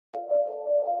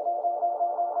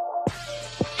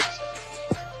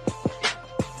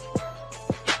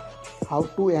How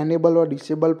to enable or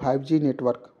disable 5G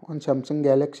network on Samsung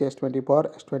Galaxy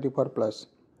S24 S24 Plus.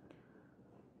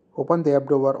 Open the app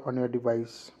drawer on your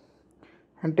device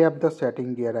and tap the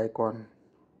setting gear icon.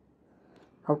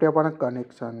 Now tap on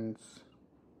connections.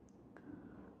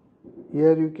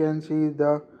 Here you can see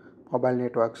the mobile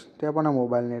networks. Tap on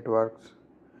mobile networks.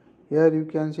 Here you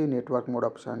can see network mode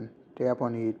option. Tap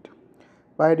on it.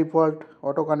 By default,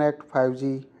 auto connect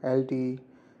 5G, LTE,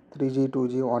 3G,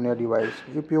 2G on your device.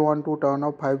 If you want to turn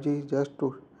off 5G, just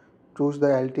to choose the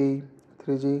LTE,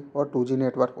 3G or 2G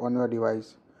network on your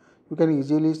device. You can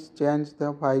easily change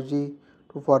the 5G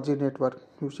to 4G network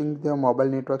using the mobile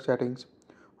network settings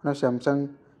on a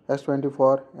Samsung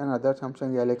S24 and other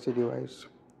Samsung Galaxy device.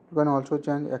 You can also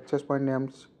change access point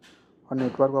names or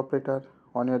network operator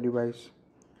on your device.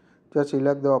 Just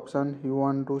select the option you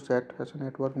want to set as a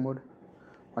network mode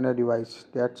on your device.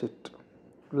 That's it.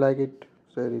 Like it,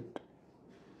 share it.